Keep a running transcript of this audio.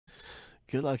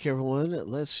Good luck, everyone.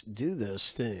 Let's do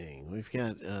this thing. We've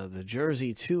got the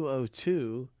jersey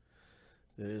 202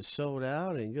 that is sold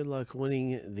out, and good luck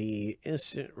winning the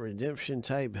instant redemption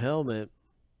type helmet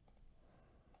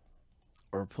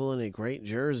or pulling a great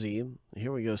jersey.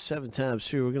 Here we go, 7 times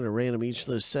through. We're going to random each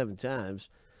list 7 times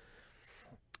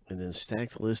and then stack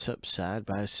the lists up side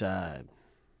by side.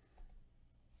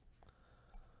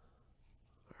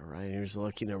 All right, here's the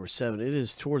lucky number 7. It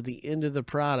is toward the end of the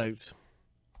product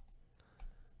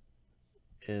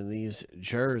in these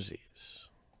jerseys.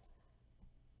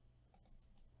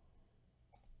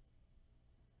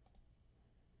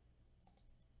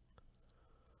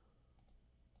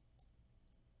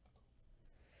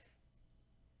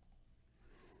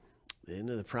 The end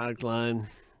of the product line,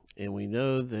 and we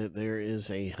know that there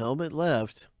is a helmet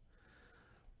left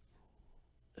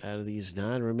out of these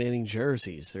 9 remaining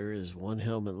jerseys. There is 1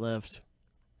 helmet left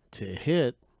to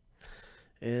hit.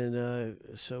 And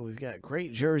so we've got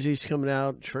great jerseys coming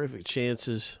out, terrific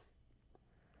chances.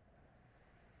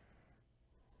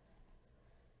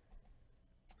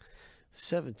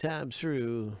 Seven times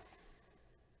through.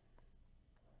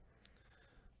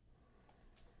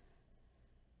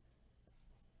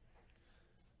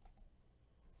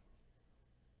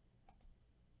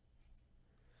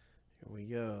 Here we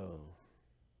go.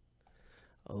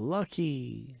 A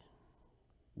lucky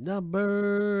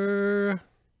number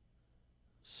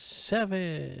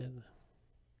 7.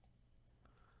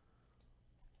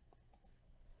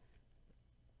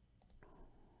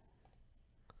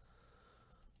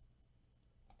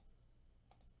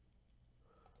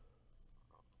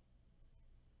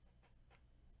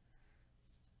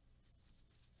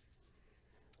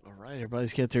 All right,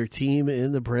 everybody's got their team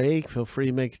in the break. Feel free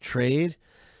to make a trade.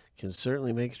 Can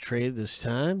certainly make a trade this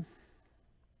time.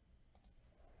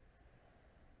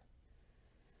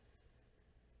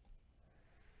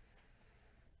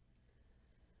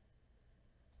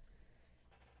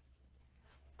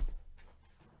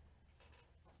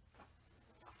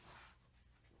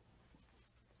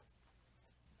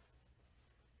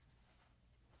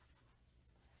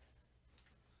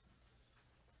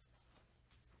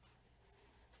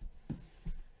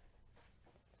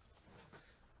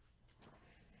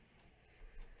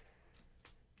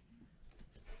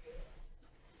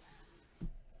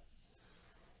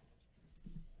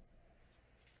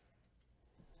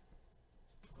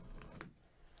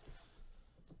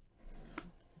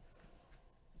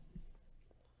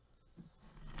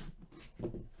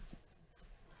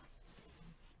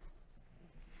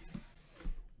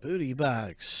 Booty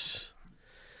box.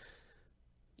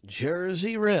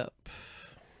 Jersey rip.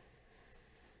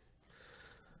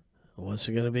 What's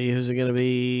it going to be? Who's it going to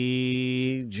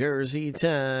be? Jersey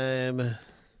time.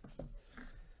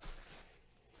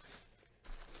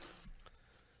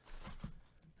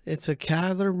 It's a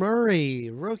Kyler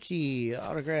Murray rookie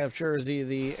autograph jersey,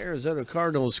 the Arizona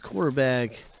Cardinals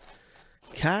quarterback,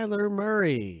 Kyler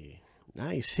Murray.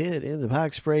 Nice hit in the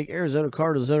box break. Arizona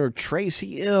Cardinals owner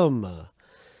Tracy M.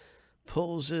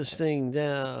 Pulls this thing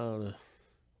down.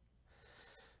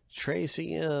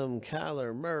 Tracy M.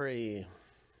 Kyler Murray.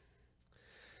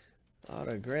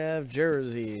 Autograph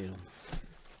jersey.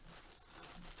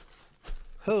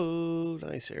 Oh,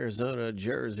 nice Arizona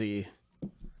jersey.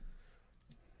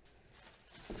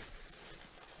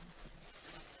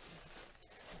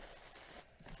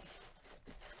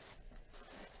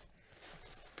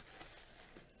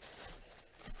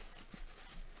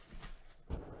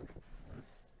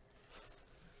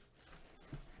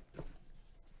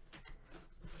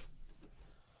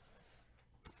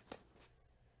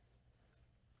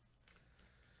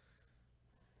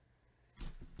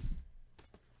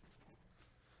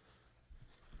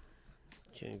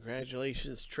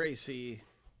 Congratulations, Tracy.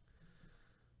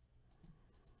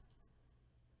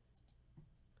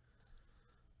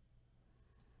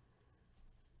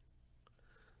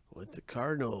 With the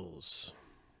Cardinals.